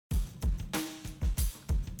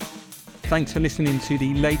Thanks for listening to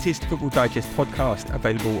the latest Football Digest podcast,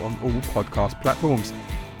 available on all podcast platforms.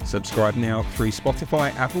 Subscribe now through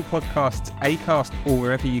Spotify, Apple Podcasts, Acast, or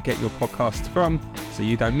wherever you get your podcasts from, so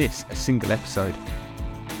you don't miss a single episode.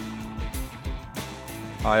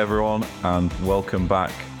 Hi everyone, and welcome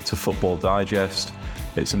back to Football Digest.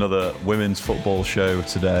 It's another women's football show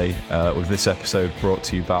today, with this episode brought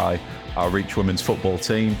to you by our Reach Women's Football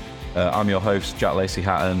team. I'm your host, Jack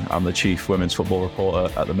Lacey-Hatton. I'm the Chief Women's Football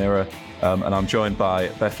Reporter at The Mirror, and I'm joined by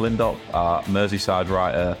Beth Lindop, our Merseyside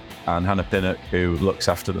writer, and Hannah Pinnock, who looks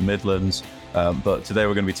after the Midlands. But today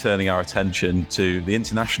we're going to be turning our attention to the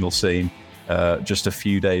international scene, just a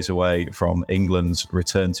few days away from England's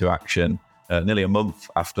return to action, nearly a month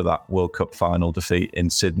after that World Cup final defeat in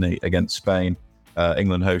Sydney against Spain.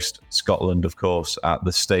 England host Scotland, of course, at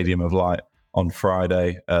the Stadium of Light on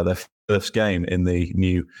Friday, their first game in the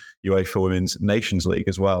new UEFA Women's Nations League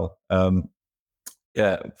as well.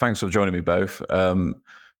 Thanks for joining me both.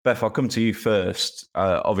 Beth, I'll come to you first.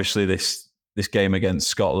 Obviously, this game against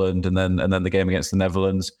Scotland and then the game against the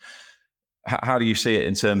Netherlands. How do you see it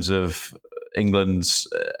in terms of England's?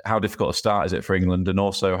 How difficult a start is it for England, and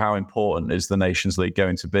also how important is the Nations League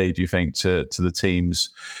going to be? Do you think to the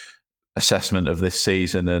team's assessment of this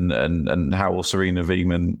season, and how will Serena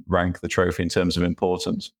Wiegman rank the trophy in terms of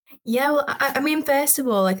importance? Yeah, well, I mean, first of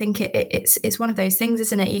all, I think it's one of those things,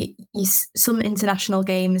 isn't it? Some international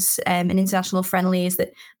games and international friendlies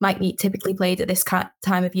that might be typically played at this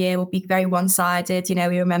time of year will be very one-sided. You know,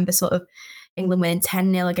 we remember sort of England winning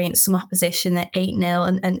 10-0 against some opposition at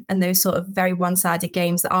 8-0 and those sort of very one-sided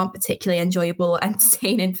games that aren't particularly enjoyable or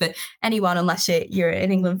entertaining for anyone unless you're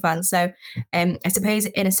an England fan. So I suppose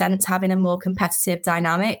in a sense having a more competitive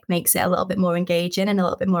dynamic makes it a little bit more engaging and a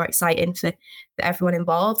little bit more exciting for everyone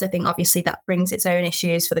involved. I think obviously that brings its own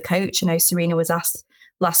issues for the coach. I know Serena was asked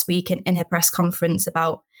last week in her press conference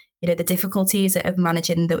about the difficulties of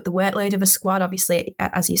managing the workload of a squad. Obviously,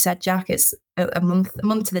 as you said, Jack, it's a month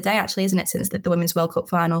to the day, actually, isn't it, since the Women's World Cup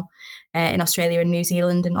final in Australia and New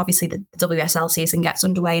Zealand. And obviously the WSL season gets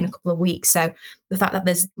underway in a couple of weeks. So the fact that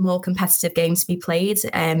there's more competitive games to be played,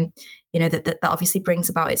 that obviously brings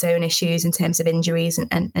about its own issues in terms of injuries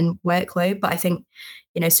and workload. But I think,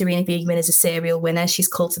 Serena Wiegman is a serial winner. She's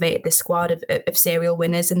cultivated this squad of serial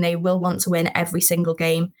winners, and they will want to win every single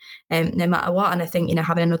game, no matter what. And I think,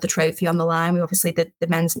 having another trophy on the line, obviously the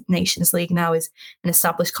Men's Nations League now is an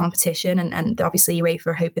established competition, and obviously UEFA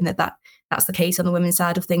are hoping that's the case on the women's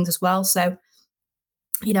side of things as well. So,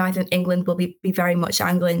 I think England will be very much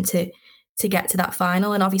angling to get to that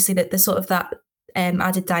final, and obviously the sort of that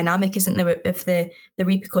added dynamic, isn't there, of the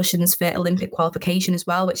repercussions for Olympic qualification as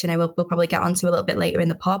well, which we'll probably get onto a little bit later in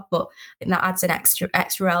the pod, but I think that adds an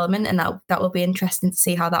extra element, and that will be interesting to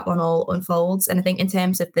see how that one all unfolds. And I think in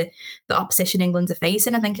terms of the opposition England are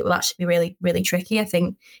facing, I think it will actually be really, really tricky. I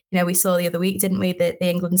think we saw the other week, didn't we, the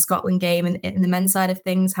England-Scotland game in the men's side of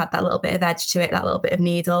things had that little bit of edge to it, that little bit of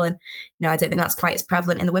needle, and I don't think that's quite as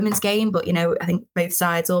prevalent in the women's game, but I think both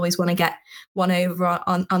sides always want to get one over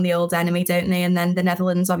on the old enemy, don't they? And then the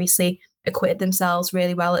Netherlands obviously acquitted themselves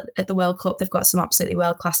really well at the World Cup. They've got some absolutely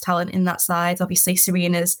world-class talent in that side. Obviously,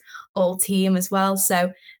 Serena's old team as well.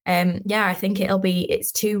 So, I think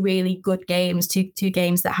it's two really good games, two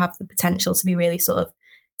games that have the potential to be really sort of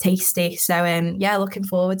tasty. So, looking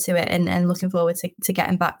forward to it and looking forward to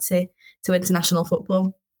getting back to international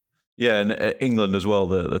football. Yeah, and England as well,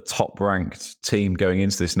 the top-ranked team going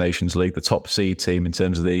into this Nations League, the top seed team in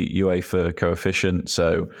terms of the UEFA coefficient.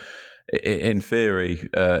 So, in theory,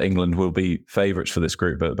 England will be favourites for this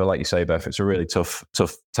group, but like you say, Beth, it's a really tough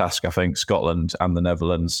task. I think Scotland and the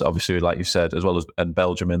Netherlands, obviously, like you said, as well as and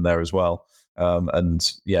Belgium in there as well. A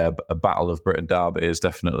battle of Britain Derby is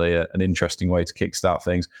definitely an interesting way to kickstart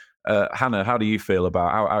things. Hannah, how do you feel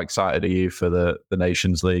about how excited are you for the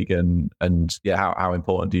Nations League, and how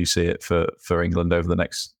important do you see it for England over the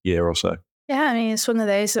next year or so? Yeah, I mean, it's one of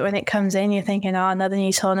those that when it comes in, you're thinking, another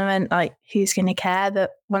new tournament, like who's going to care?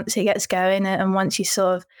 But once it gets going and once you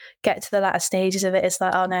sort of get to the latter stages of it, it's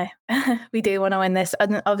like, oh no, we do want to win this.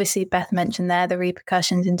 And obviously Beth mentioned there the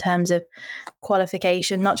repercussions in terms of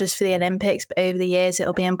qualification, not just for the Olympics, but over the years,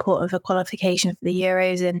 it'll be important for qualification for the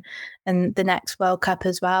Euros and the next World Cup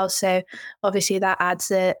as well. So obviously that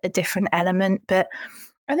adds a different element. But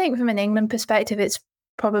I think from an England perspective, it's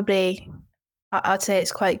probably, I'd say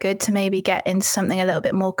it's quite good to maybe get into something a little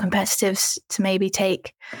bit more competitive, to maybe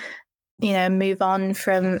take, move on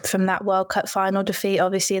from that World Cup final defeat.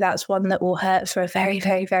 Obviously, that's one that will hurt for a very,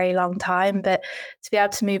 very, very long time. But to be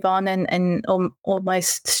able to move on and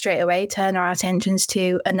almost straight away turn our attentions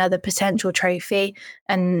to another potential trophy,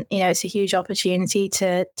 and it's a huge opportunity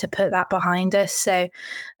to put that behind us. So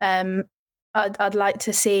I'd like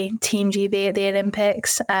to see Team GB at the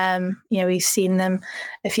Olympics. We've seen them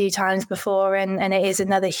a few times before, and it is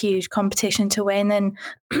another huge competition to win, and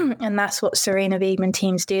and that's what Serena Wiegman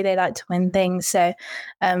teams do. They like to win things. So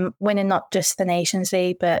winning not just the Nations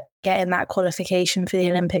League, but getting that qualification for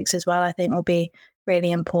the Olympics as well, I think will be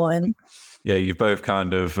really important. Yeah, you've both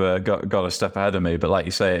kind of got a step ahead of me, but like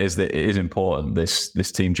you say, it is important, this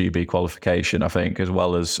Team GB qualification, I think, as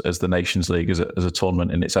well as the Nations League as a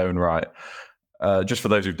tournament in its own right. Just for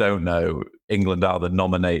those who don't know, England are the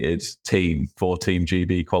nominated team for Team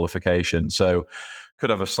GB qualification. So could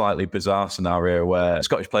have a slightly bizarre scenario where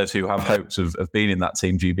Scottish players who have hopes of being in that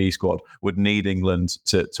Team GB squad would need England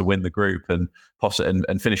to win the group and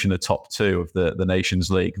finish in the top two of the Nations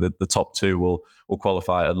League. The top two will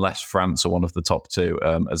qualify unless France are one of the top two,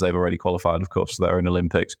 as they've already qualified, of course, for their own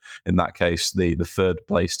Olympics. In that case, the third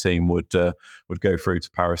place team would go through to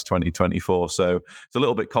Paris 2024. So it's a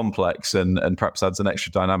little bit complex and perhaps adds an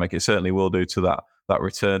extra dynamic. It certainly will do to that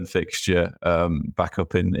return fixture back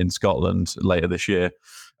up in Scotland later this year.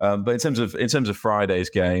 But in terms of Friday's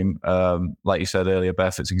game, like you said earlier,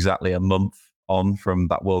 Beth, it's exactly a month on from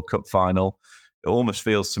that World Cup final. It almost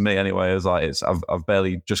feels to me anyway as like I've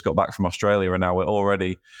barely just got back from Australia and now we're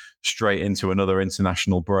already straight into another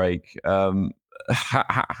international break. How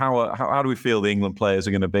do we feel the England players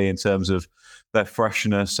are going to be in terms of their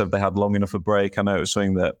freshness? Have they had long enough a break? I know it was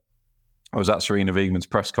something that I was at Serena Wiegman's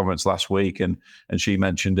press conference last week, and she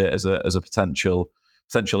mentioned it as a potential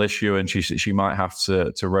issue, and she might have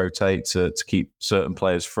to rotate to keep certain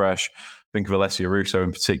players fresh. Think of Alessia Russo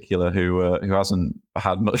in particular, who hasn't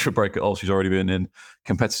had much of a break at all. She's already been in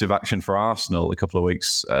competitive action for Arsenal a couple of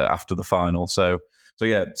weeks after the final. So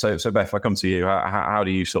Beth, if I come to you, how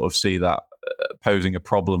do you sort of see that posing a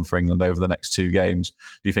problem for England over the next two games?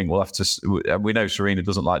 Do you think we'll have to? We know Serena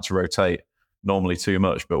doesn't like to rotate normally too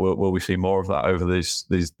much, but will we see more of that over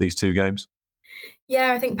these two games?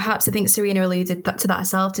 Yeah, I think Serena alluded to that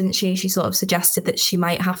herself, didn't she? She sort of suggested that she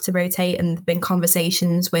might have to rotate, and there've been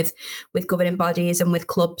conversations with governing bodies and with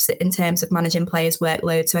clubs in terms of managing players'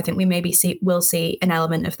 workload. So I think we will see an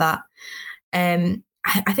element of that.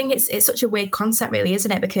 I think it's such a weird concept, really,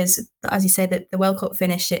 isn't it? Because, as you say, that the World Cup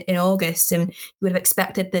finished in August, and you would have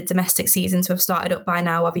expected the domestic season to have started up by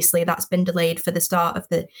now. Obviously, that's been delayed for the start of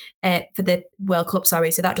the World Cup. So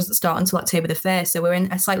that doesn't start until October the 1st. So we're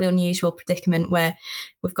in a slightly unusual predicament where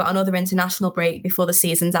we've got another international break before the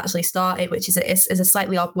season's actually started, which is a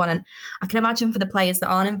slightly odd one. And I can imagine for the players that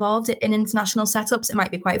aren't involved in international setups, it might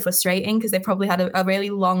be quite frustrating because they've probably had a really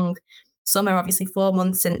long summer, obviously 4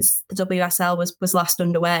 months since the WSL was last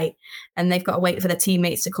underway, and they've got to wait for their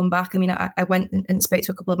teammates to come back. I mean, I went and spoke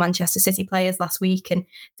to a couple of Manchester City players last week, and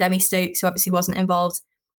Demi Stokes, who obviously wasn't involved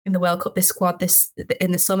in the World Cup, this squad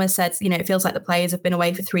in the summer, said, it feels like the players have been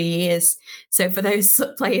away for 3 years. So for those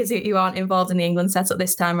players who aren't involved in the England setup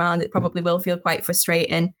this time around, it probably will feel quite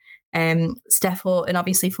frustrating. Steph Houghton,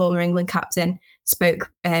 obviously former England captain,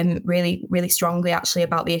 spoke really, really strongly actually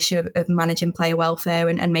about the issue of managing player welfare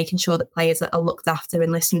and making sure that players are looked after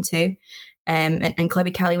and listened to. And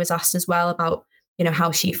Chloe Kelly was asked as well about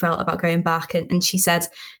how she felt about going back, and she said,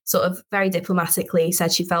 sort of very diplomatically,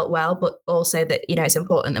 said she felt well, but also that it's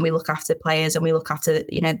important that we look after players and we look after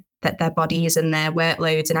their bodies and their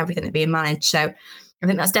workloads and everything that's being managed. So I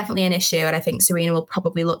think that's definitely an issue, and I think Serena will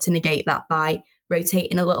probably look to negate that by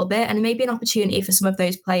rotating a little bit, and maybe an opportunity for some of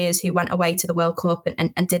those players who went away to the World Cup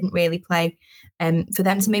and didn't really play, for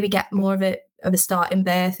them to maybe get more of a starting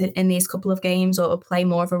berth in these couple of games, or play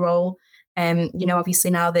more of a role.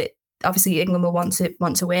 Obviously now that England will want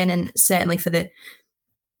to win, and certainly for the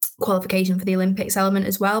qualification for the Olympics element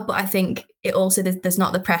as well. But I think it also there's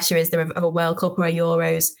not the pressure, is there, of a World Cup or a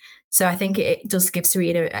Euros. So I think it does give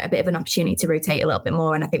Serena a bit of an opportunity to rotate a little bit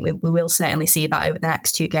more, and I think we will certainly see that over the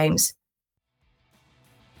next two games.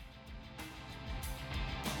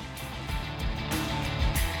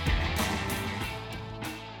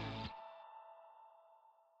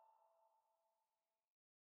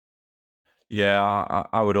 Yeah,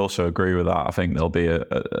 I would also agree with that. I think there'll be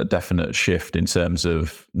a definite shift in terms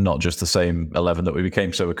of not just the same 11 that we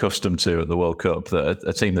became so accustomed to at the World Cup, that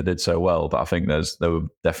a team that did so well, but I think there would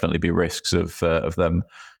definitely be risks of them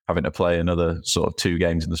having to play another sort of two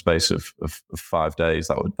games in the space of 5 days.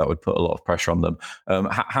 That would put a lot of pressure on them.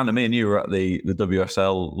 Hannah, me and you were at the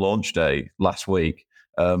WSL launch day last week.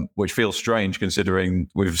 Which feels strange considering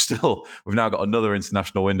we've now got another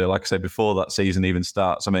international window, like I said, before that season even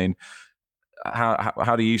starts. I mean,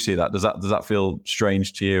 how do you see that? Does that feel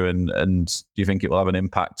strange to you? And do you think it will have an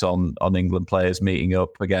impact on England players meeting up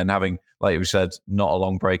again, having, like we said, not a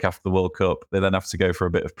long break after the World Cup? They then have to go for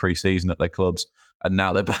a bit of pre-season at their clubs, and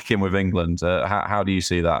now they're back in with England. How do you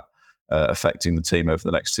see that affecting the team over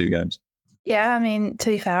the next 2 games? Yeah, I mean, to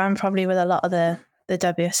be fair, I'm probably with a lot of the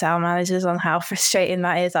WSL managers on how frustrating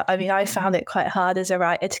that is. I mean, I found it quite hard as a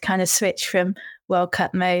writer to kind of switch from World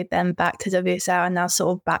Cup mode, then back to WSL, and now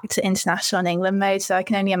sort of back to international and England mode. So I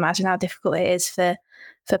can only imagine how difficult it is for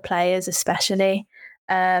players, especially.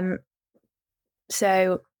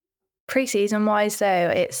 So pre-season wise,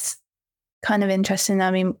 though, it's kind of interesting.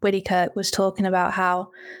 I mean, Willie Kirk was talking about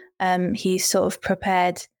how he sort of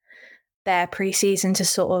prepared their pre-season to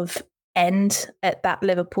sort of end at that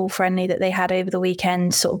Liverpool friendly that they had over the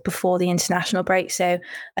weekend, sort of before the international break. So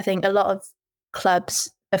I think a lot of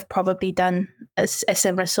clubs have probably done a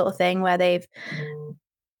similar sort of thing where they've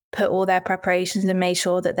put all their preparations and made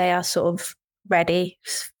sure that they are sort of ready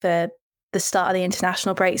for the start of the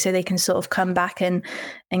international break so they can sort of come back and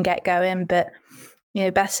get going. But, you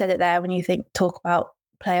know, Beth said it there, when you talk about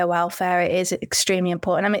player welfare, it is extremely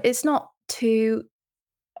important. I mean, it's not too...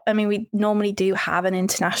 I mean, we normally do have an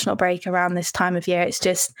international break around this time of year. It's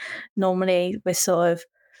just normally we're sort of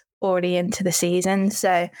already into the season.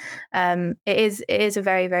 So it is a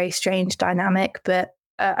very, very strange dynamic. But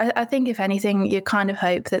I think, if anything, you kind of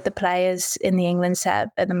hope that the players in the England set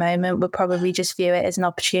at the moment would probably just view it as an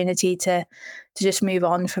opportunity to just move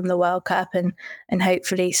on from the World Cup and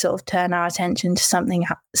hopefully sort of turn our attention to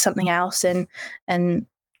something else and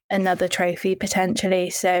another trophy potentially.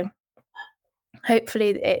 So hopefully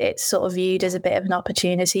it's sort of viewed as a bit of an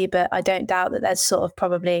opportunity, but I don't doubt that there's sort of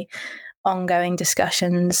probably ongoing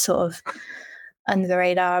discussions sort of under the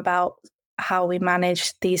radar about how we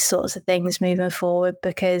manage these sorts of things moving forward,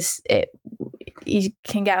 because you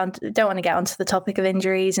can don't want to get onto the topic of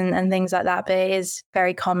injuries and things like that, but it is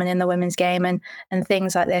very common in the women's game, and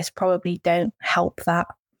things like this probably don't help that.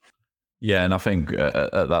 Yeah, and I think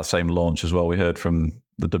at that same launch as well, we heard from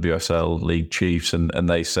the WSL league chiefs, and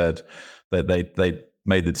they said that they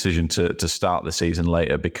made the decision to start the season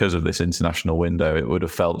later because of this international window. It would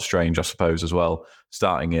have felt strange, I suppose, as well,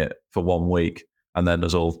 starting it for 1 week and then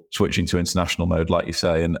us all switching to international mode, like you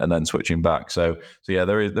say, and then switching back. So yeah,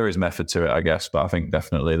 there is method to it, I guess, but I think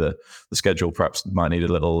definitely the schedule perhaps might need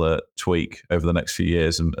a little tweak over the next few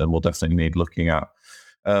years, and we'll definitely need looking at.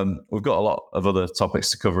 We've got a lot of other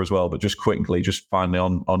topics to cover as well, but just quickly, just finally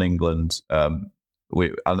on England.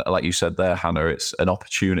 And like you said there, Hannah, it's an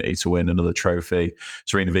opportunity to win another trophy.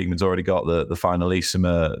 Serena Wiegmann's already got the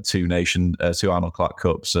finalissima, 2 Arnold Clark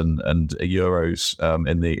Cups and Euros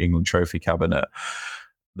in the England trophy cabinet.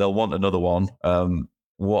 They'll want another one.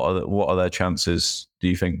 What are their chances, do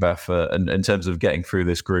you think, Beth, in terms of getting through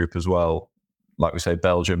this group as well? Like we say,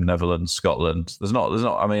 Belgium, Netherlands, Scotland. There's not.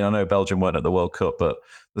 I mean, I know Belgium weren't at the World Cup, but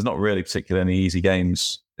there's not really particularly any easy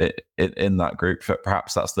games in that group.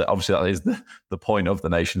 Perhaps obviously that is the point of the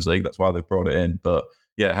Nations League. That's why they've brought it in. But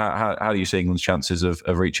yeah, how do you see England's chances of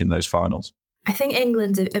reaching those finals? I think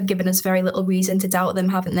England have given us very little reason to doubt them,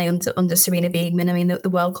 haven't they, under Serena Wiegmann? I mean, the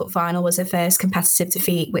World Cup final was her first competitive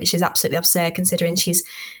defeat, which is absolutely absurd considering she's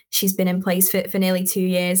been in place for nearly 2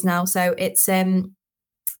 years now. So it's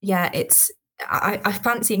I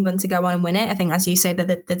fancy England to go on and win it. I think, as you say,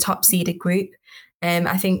 they're the top seeded group.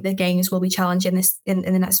 I think the games will be challenging in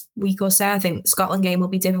the next week or so. I think the Scotland game will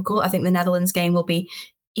be difficult. I think the Netherlands game will be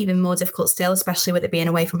even more difficult still, especially with it being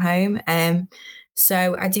away from home.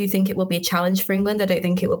 So I do think it will be a challenge for England. I don't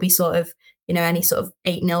think it will be sort of, any sort of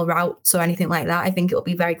 8-0 routes or anything like that. I think it will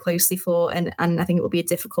be very closely fought, and I think it will be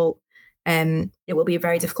a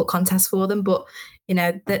very difficult contest for them. But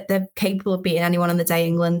they're capable of beating anyone on the day,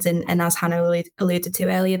 England, and as Hannah alluded to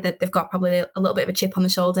earlier, that they've got probably a little bit of a chip on the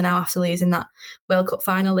shoulder now after losing that World Cup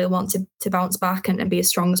final. They'll want to bounce back and be as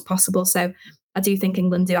strong as possible. So I do think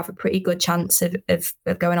England do have a pretty good chance of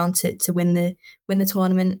going on to win the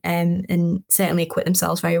tournament, and certainly acquit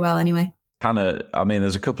themselves very well anyway. Hannah, I mean,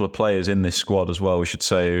 there's a couple of players in this squad as well, we should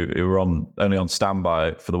say, who were only on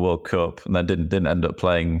standby for the World Cup and then didn't end up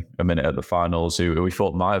playing a minute at the finals, who we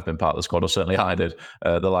thought might have been part of the squad, or certainly I did,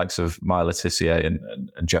 the likes of Maya Tissier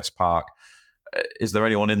and Jess Park. Is there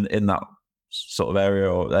anyone in that sort of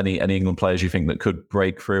area, or any England players you think that could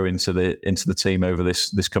break through into the team over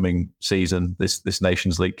this coming season, this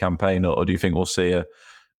Nations League campaign, or do you think we'll see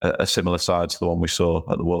a similar side to the one we saw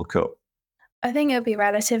at the World Cup? I think it'll be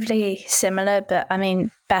relatively similar, but I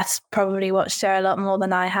mean, Beth probably watched her a lot more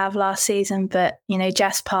than I have last season. But,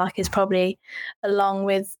 Jess Park is probably, along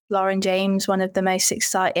with Lauren James, one of the most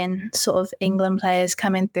exciting sort of England players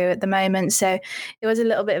coming through at the moment. So it was a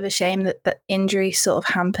little bit of a shame that the injury sort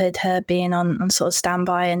of hampered her being on sort of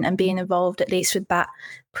standby and being involved, at least with that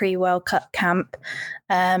pre-World Cup camp.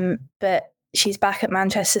 But she's back at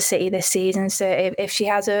Manchester City this season. So if she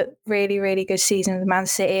has a really, really good season with Man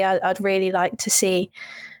City, I'd really like to see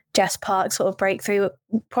Jess Park sort of break through,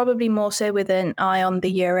 probably more so with an eye on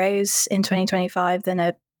the Euros in 2025 than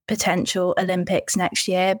a potential Olympics next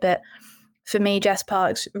year. But for me, Jess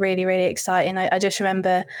Park's really, really exciting. I just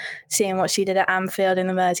remember seeing what she did at Anfield in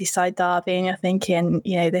the Merseyside derby, and you're thinking,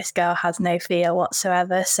 this girl has no fear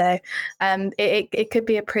whatsoever. So it could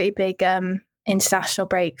be a pretty big international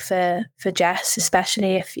break for Jess,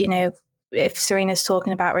 especially if Serena's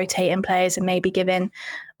talking about rotating players and maybe giving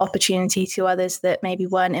opportunity to others that maybe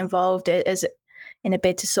weren't involved as in a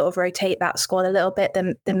bid to sort of rotate that squad a little bit,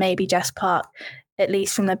 then maybe Jess Park, at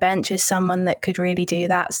least from the bench, is someone that could really do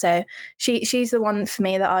that. So she's the one for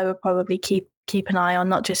me that I would probably keep an eye on,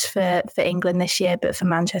 not just for England this year, but for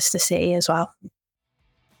Manchester City as well.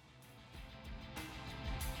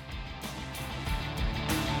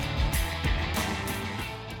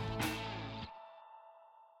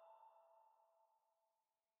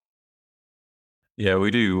 Yeah,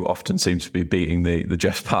 we do often seem to be beating the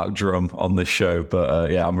Jess Park drum on this show,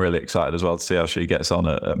 but I'm really excited as well to see how she gets on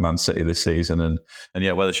at Man City this season, and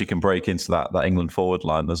whether she can break into that England forward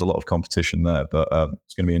line. There's a lot of competition there, but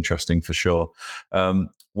it's going to be interesting for sure.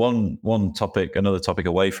 One topic, another topic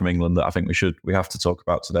away from England that I think we have to talk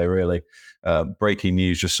about today. Really, breaking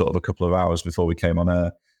news just sort of a couple of hours before we came on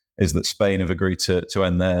air is that Spain have agreed to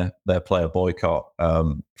end their player boycott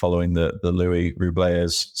following the Louis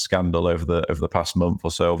Rubiales scandal over the past month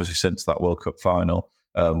or so, obviously since that World Cup final,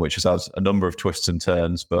 which has had a number of twists and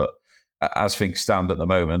turns. But as things stand at the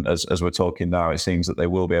moment, as we're talking now, it seems that they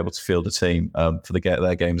will be able to field a team for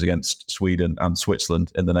their games against Sweden and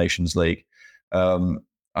Switzerland in the Nations League.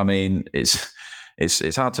 I mean,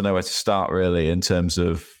 it's hard to know where to start really in terms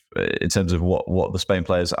of what the Spain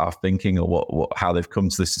players are thinking or how they've come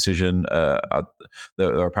to this decision.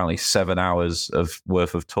 There are apparently 7 hours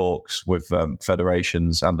worth of talks with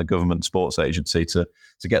federations and the government sports agency to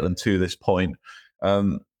get them to this point.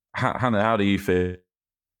 Hannah, how do you feel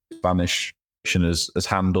Spanish has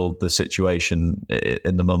handled the situation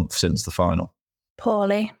in the month since the final?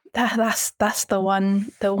 Poorly. That's the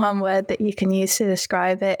one word that you can use to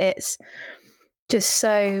describe it. It's just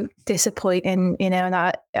so disappointing, and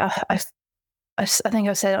I think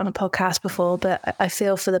I've said it on a podcast before, but I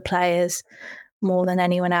feel for the players more than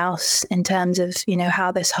anyone else in terms of,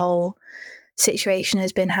 how this whole situation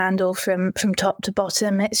has been handled from top to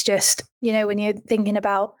bottom. It's just, when you're thinking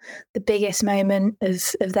about the biggest moment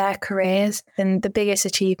of their careers and the biggest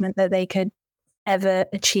achievement that they could ever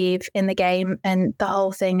achieve in the game, and the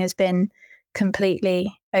whole thing has been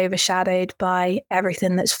completely overshadowed by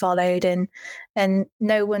everything that's followed, and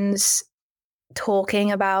no one's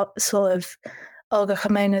talking about sort of Olga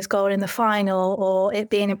Carmona's goal in the final or it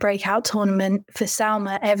being a breakout tournament for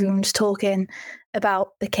Salma. Everyone's talking about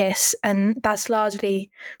the kiss, and that's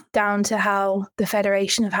largely down to how the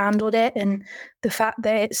federation have handled it and the fact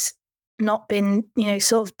that it's not been,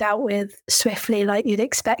 sort of dealt with swiftly like you'd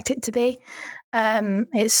expect it to be.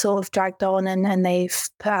 It's sort of dragged on, and they've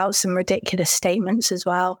put out some ridiculous statements as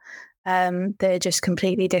well. They're just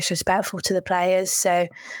completely disrespectful to the players. So,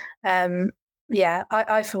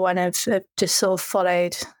 I for one have just sort of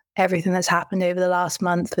followed everything that's happened over the last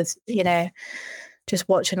month with, just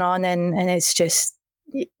watching on, and it's just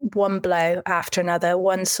one blow after another.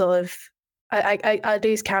 One sort of, I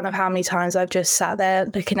lose count of how many times I've just sat there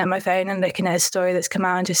looking at my phone and looking at a story that's come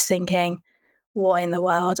out and just thinking, what in the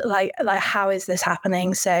world? Like how is this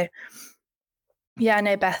happening? So yeah, I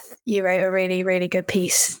know, Beth, you wrote a really, really good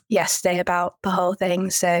piece yesterday about the whole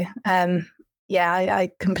thing. So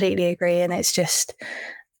I completely agree. And it's just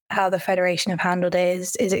how the federation have handled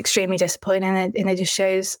it is extremely disappointing. And it just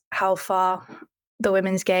shows how far the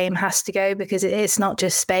women's game has to go, because it's not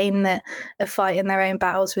just Spain that are fighting their own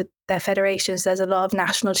battles with their federations. There's a lot of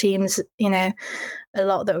national teams, a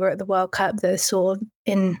lot that were at the World Cup that are sort of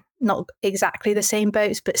in not exactly the same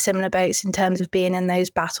boats, but similar boats in terms of being in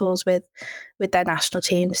those battles with their national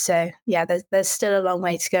teams. So yeah, there's still a long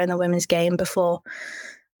way to go in the women's game before,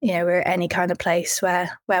 we're at any kind of place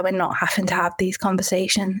where we're not having to have these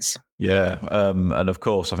conversations. Yeah, and of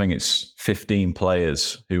course, I think it's 15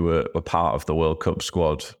 players who were part of the World Cup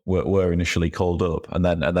squad were initially called up, and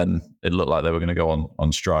then it looked like they were going to go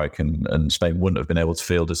on strike, and Spain wouldn't have been able to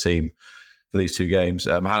field a team these two games.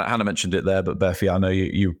 Hannah mentioned it there, but Bethy, I know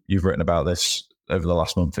you've written about this over the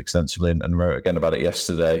last month extensively and wrote again about it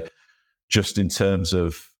yesterday. Just in terms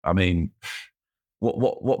of, I mean,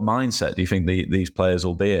 what mindset do you think these players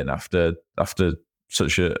will be in after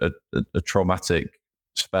such a traumatic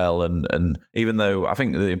spell? And even though I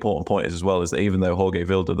think the important point is as well is that even though Jorge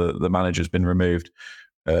Vilda, the manager, has been removed,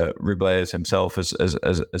 Rubiales himself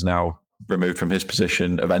has now removed from his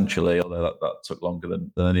position eventually, although that took longer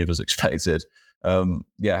than any of us expected.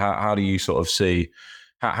 How do you sort of see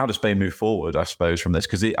how does Spain move forward, I suppose, from this?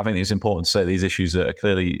 Because I think it's important to say these issues are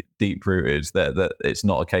clearly deep rooted. That it's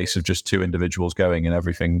not a case of just two individuals going and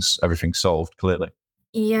everything's solved. Clearly.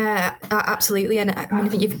 Yeah, absolutely. And I mean, I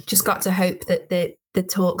think you've just got to hope that the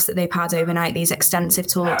talks that they've had overnight, these extensive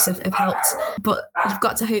talks, have helped. But you've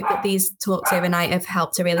got to hope that these talks overnight have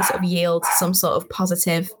helped to really sort of yield some sort of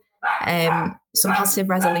positive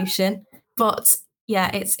resolution. But yeah,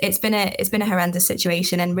 it's been a horrendous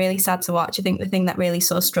situation and really sad to watch. I think the thing that really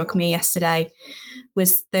sort of struck me yesterday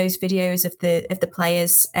was those videos of the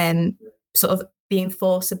players sort of being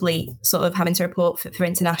forcibly sort of having to report for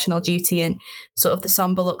international duty, and sort of the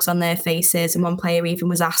somber looks on their faces. And one player even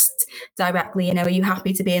was asked directly, are you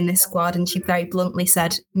happy to be in this squad? And she very bluntly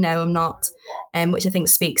said, no, I'm not, which I think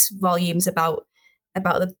speaks volumes about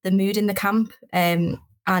the mood in the camp.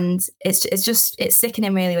 And it's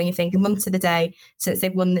sickening really when you think a month to the day since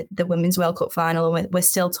they've won the Women's World Cup final, and we're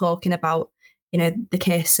still talking about the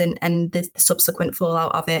kiss and the subsequent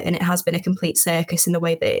fallout of it. And it has been a complete circus in the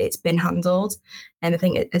way that it's been handled. And I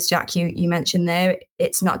think, as Jack, you mentioned there,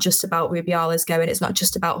 it's not just about Rubiales going, it's not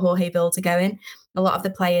just about Jorge Vilda going. A lot of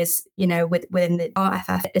the players, within the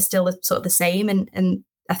RFF are still sort of the same. And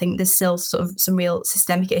I think there's still sort of some real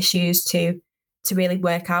systemic issues to really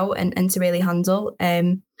work out and to really handle.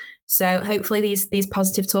 So hopefully these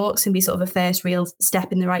positive talks can be sort of a first real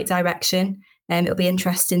step in the right direction. It'll be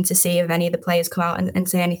interesting to see if any of the players come out and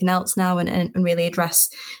say anything else now and really address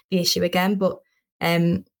the issue again. But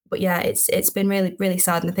yeah, it's been really, really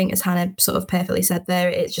sad. And I think, as Hannah sort of perfectly said there,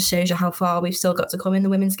 it just shows you how far we've still got to come in the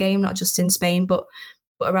women's game, not just in Spain, but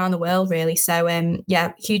around the world, really. So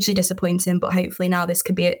hugely disappointing. But hopefully now this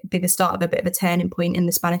could be the start of a bit of a turning point in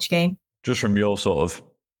the Spanish game. Just from your sort of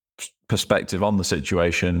perspective on the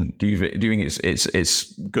situation, do you think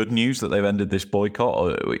it's good news that they've ended this boycott?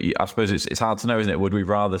 Or I suppose it's hard to know, isn't it? Would we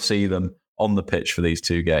rather see them on the pitch for these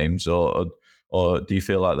two games, or do you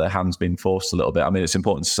feel like their hand's been forced a little bit? I mean, it's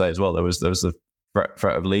important to say as well, there was the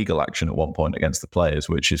threat of legal action at one point against the players,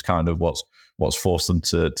 which is kind of what's forced them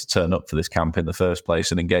to turn up for this camp in the first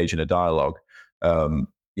place and engage in a dialogue.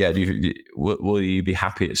 Will you be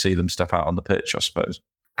happy to see them step out on the pitch, I suppose?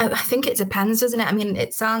 I think it depends, doesn't it? I mean,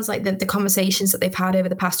 it sounds like the conversations that they've had over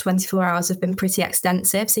the past 24 hours have been pretty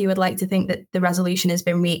extensive. So you would like to think that the resolution has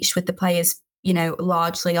been reached with the players,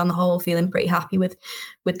 largely on the whole feeling pretty happy with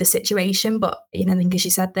the situation. But, I think, as you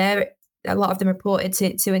said there, a lot of them reported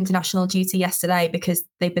to international duty yesterday because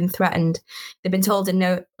they've been threatened. They've been told in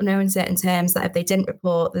no uncertain terms that if they didn't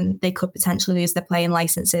report, then they could potentially lose their playing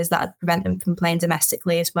licenses that would prevent them from playing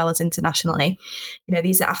domestically as well as internationally.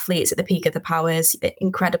 These are athletes at the peak of the powers,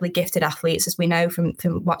 incredibly gifted athletes, as we know from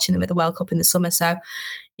watching them at the World Cup in the summer. So,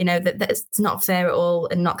 that it's not fair at all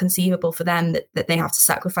and not conceivable for them that they have to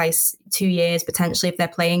sacrifice 2 years potentially of their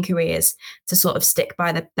playing careers to sort of stick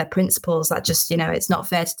by their principles. That just, it's not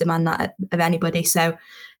fair to demand that of anybody. So,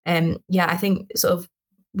 I think sort of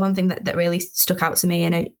one thing that really stuck out to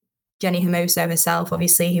me, Jenny Hermoso herself,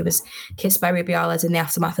 obviously, who was kissed by Rubiales in the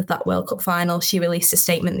aftermath of that World Cup final, she released a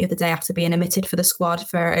statement the other day after being omitted for the squad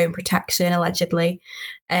for her own protection, allegedly.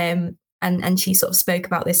 And she sort of spoke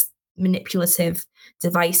about this manipulative,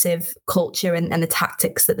 divisive culture and the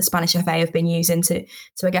tactics that the Spanish FA have been using to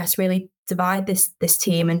I guess really divide this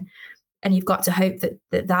team, and you've got to hope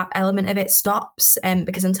that element of it stops,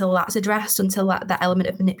 because until that's addressed, until that element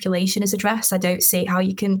of manipulation is addressed, I don't see how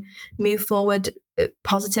you can move forward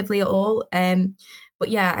positively at all. But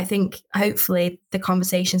yeah, I think hopefully the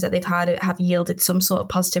conversations that they've had have yielded some sort of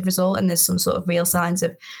positive result, and there's some sort of real signs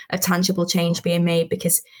of tangible change being made,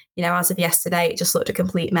 because, as of yesterday, it just looked a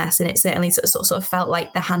complete mess, and it certainly sort of felt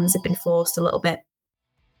like the hands had been forced a little bit.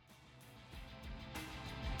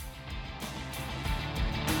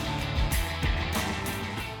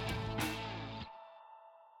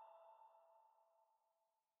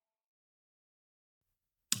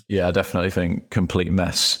 Yeah, I definitely think complete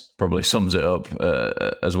mess probably sums it up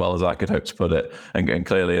as well as I could hope to put it. And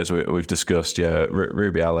clearly, as we've discussed,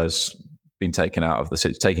 Rubiales been taken out of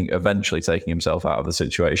eventually taking himself out of the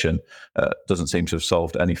situation doesn't seem to have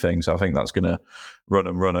solved anything. So I think that's going to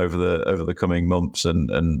run over the coming months and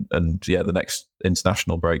the next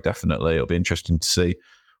international break. Definitely, it'll be interesting to see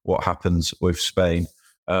what happens with Spain.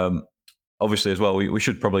 Obviously, as well, we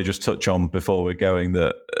should probably just touch on before we're going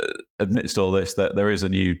that amidst all this, that there is a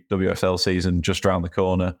new WSL season just around the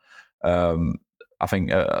corner. I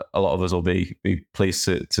think a lot of us will be pleased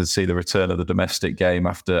to see the return of the domestic game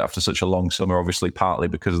after such a long summer, obviously partly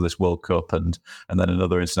because of this World Cup and then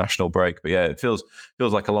another international break. But yeah, it feels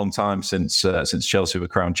like a long time since Chelsea were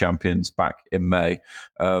crowned champions back in May.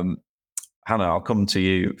 Hannah, I'll come to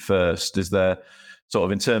you first. Is there sort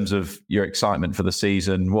of, in terms of your excitement for the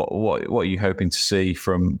season, what are you hoping to see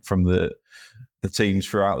from the teams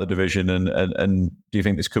throughout the division, and do you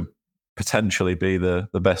think this could potentially be the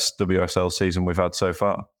best WSL season we've had so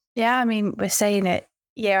far? Yeah, I mean, we're saying it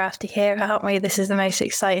year after year, aren't we? This is the most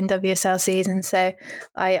exciting WSL season. So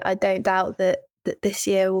I don't doubt that this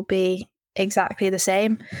year will be exactly the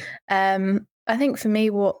same. I think for me,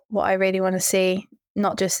 what I really want to see,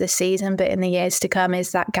 not just this season, but in the years to come,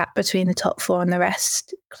 is that gap between the top four and the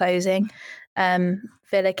rest closing.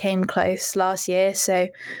 Villa came close last year. So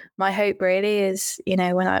my hope really is,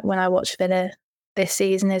 when I watch Villa this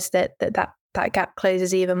season, is that gap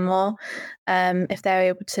closes even more. If they're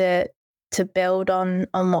able to build on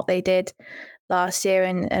what they did last year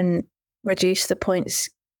and reduce the points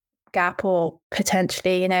gap, or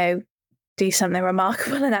potentially, do something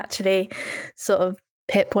remarkable and actually sort of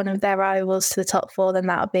pip one of their rivals to the top four, then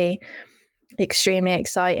that'll be extremely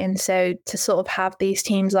exciting. So to sort of have these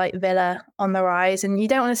teams like Villa on the rise, and you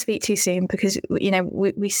don't want to speak too soon, because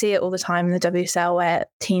we see it all the time in the WSL where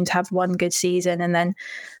teams have one good season and then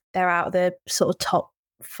they're out of the sort of top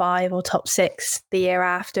 5 or top 6 the year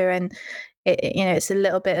after, and it's a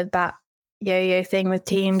little bit of that yo-yo thing with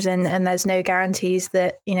teams, and there's no guarantees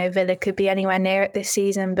that Villa could be anywhere near it this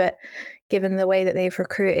season. But given the way that they've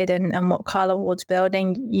recruited and what Carla Ward's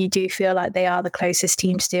building, you do feel like they are the closest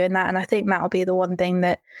team to doing that. And I think that'll be the one thing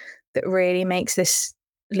that really makes this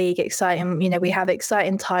league exciting. We have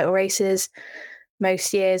exciting title races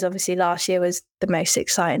most years. Obviously, last year was the most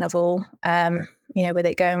exciting of all, with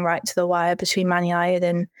it going right to the wire between Man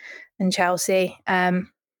United and Chelsea.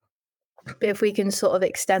 But if we can sort of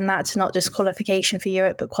extend that to not just qualification for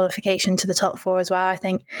Europe, but qualification to the top 4 as well, I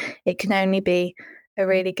think it can only be a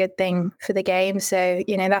really good thing for the game. So,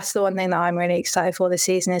 that's the one thing that I'm really excited for this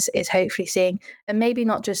season is hopefully seeing, and maybe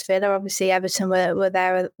not just Villa. Obviously, Everton were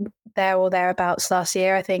there or thereabouts last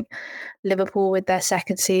year. I think Liverpool, with their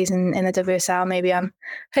second season in the WSL, maybe I'm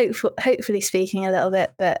hopefully speaking a little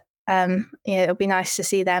bit, but it'll be nice to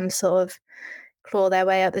see them sort of claw their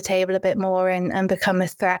way up the table a bit more and become a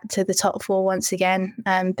threat to the top 4 once again.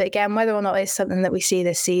 But again, whether or not it's something that we see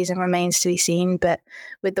this season remains to be seen. But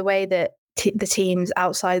with the way that the teams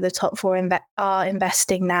outside the top 4 are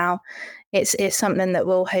investing now, it's something that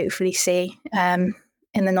we'll hopefully see in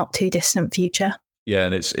the not too distant future. Yeah,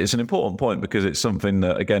 and it's an important point, because it's something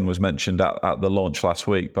that again was mentioned at the launch last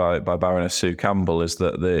week by Baroness Sue Campbell, is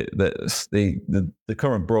that the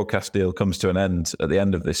current broadcast deal comes to an end at the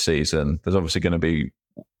end of this season. There's obviously going to be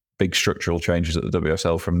big structural changes at the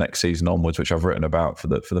WSL from next season onwards, which I've written about for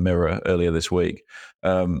the Mirror earlier this week,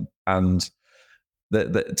 and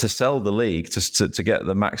to sell the league, to get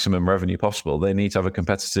the maximum revenue possible, they need to have a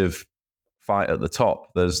competitive fight at the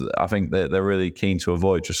top. I think they're really keen to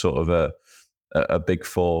avoid just sort of a big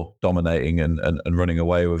 4 dominating and running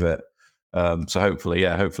away with it. So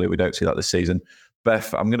hopefully we don't see that this season.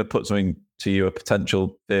 Beth, I'm going to put something to you, a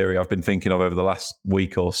potential theory I've been thinking of over the last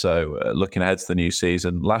week or so, looking ahead to the new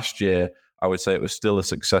season. Last year, I would say it was still a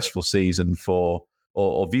successful season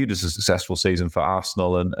or viewed as a successful season for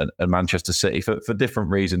Arsenal and Manchester City for different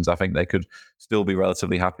reasons. I think they could still be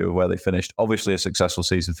relatively happy with where they finished. Obviously, a successful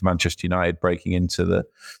season for Manchester United, breaking into the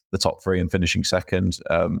top 3 and finishing second.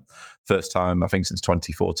 First time, I think, since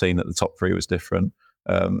 2014 that the top 3 was different.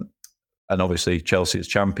 And obviously Chelsea as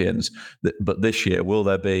champions. But this year, will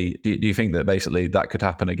there be, do you think that basically that could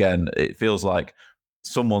happen again? It feels like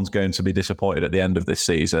someone's going to be disappointed at the end of this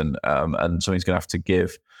season, and something's going to have to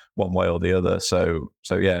give one way or the other. So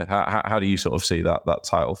yeah, how do you sort of see that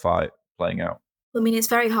title fight playing out? I mean, it's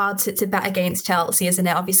very hard to bet against Chelsea, isn't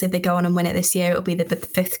it? Obviously, if they go on and win it this year, it'll be the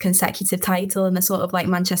 5th consecutive title, and they're sort of like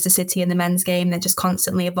Manchester City in the men's game. They're just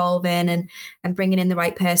constantly evolving and bringing in the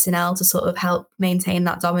right personnel to sort of help maintain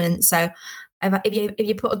that dominance. So if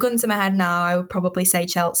you put a gun to my head now, I would probably say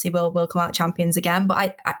Chelsea will come out champions again.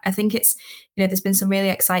 But I think it's, there's been some really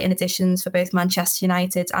exciting additions for both Manchester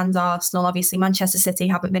United and Arsenal. Obviously, Manchester City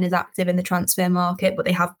haven't been as active in the transfer market, but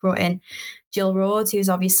they have brought in Jill Roord, who's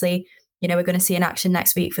obviously we're going to see in action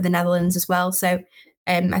next week for the Netherlands as well. So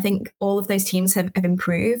I think all of those teams have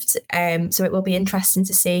improved. So it will be interesting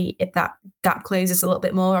to see if that gap closes a little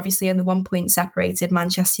bit more. Obviously, on the 1 point separated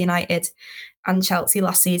Manchester United and Chelsea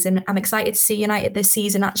last season. I'm excited to see United this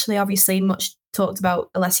season, actually. Obviously, much talked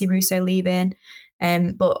about Alessia Russo leaving.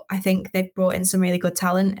 But I think they've brought in some really good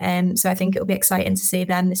talent. So I think it'll be exciting to see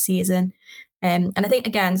them this season. And I think,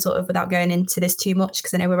 again, sort of without going into this too much,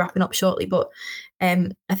 because I know we're wrapping up shortly, but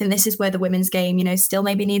I think this is where the women's game, still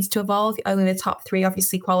maybe needs to evolve. Only the top 3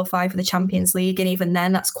 obviously qualify for the Champions League. And even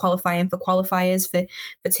then, that's qualifying for qualifiers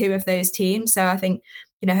for 2 of those teams. So I think,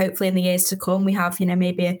 hopefully in the years to come, we have,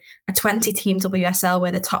 maybe a 20-team WSL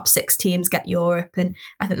where the top 6 teams get Europe. And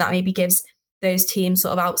I think that maybe gives those teams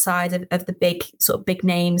sort of outside of the big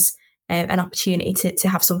names an opportunity to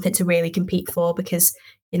have something to really compete for, because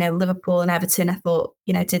Liverpool and Everton, I thought,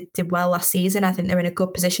 did well last season. I think they're in a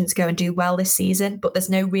good position to go and do well this season, but there's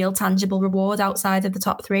no real tangible reward outside of the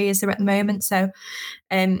top 3 is there at the moment. So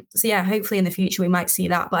yeah, hopefully in the future we might see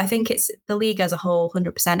that. But I think it's the league as a whole,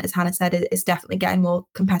 100%, as Hannah said, is definitely getting more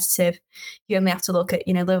competitive. You only have to look at,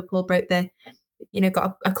 Liverpool broke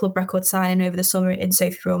got a club record signing over the summer in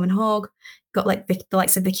Sophie Roman-Haug. Got the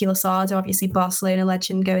likes of Vicky Losada, obviously Barcelona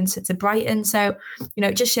legend, going to Brighton. So,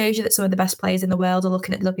 it just shows you that some of the best players in the world are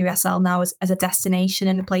looking at the WSL now as a destination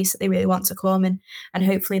and a place that they really want to come. And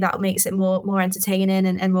hopefully that makes it more entertaining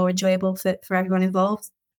and more enjoyable for everyone involved.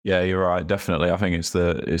 Yeah, you're right. Definitely. I think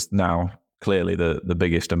it's now clearly the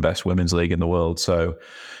biggest and best women's league in the world. So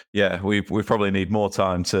yeah, we probably need more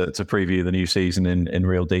time to preview the new season in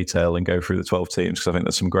real detail and go through the 12 teams, because I think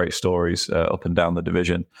there's some great stories up and down the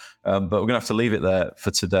division. But we're going to have to leave it there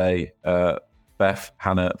for today. Beth,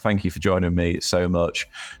 Hannah, thank you for joining me so much.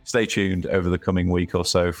 Stay tuned over the coming week or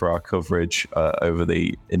so for our coverage over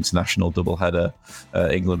the international doubleheader.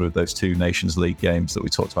 England with those 2 Nations League games that we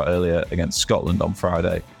talked about earlier against Scotland on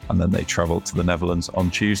Friday, and then they travel to the Netherlands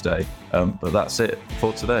on Tuesday. But that's it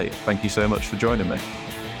for today. Thank you so much for joining me.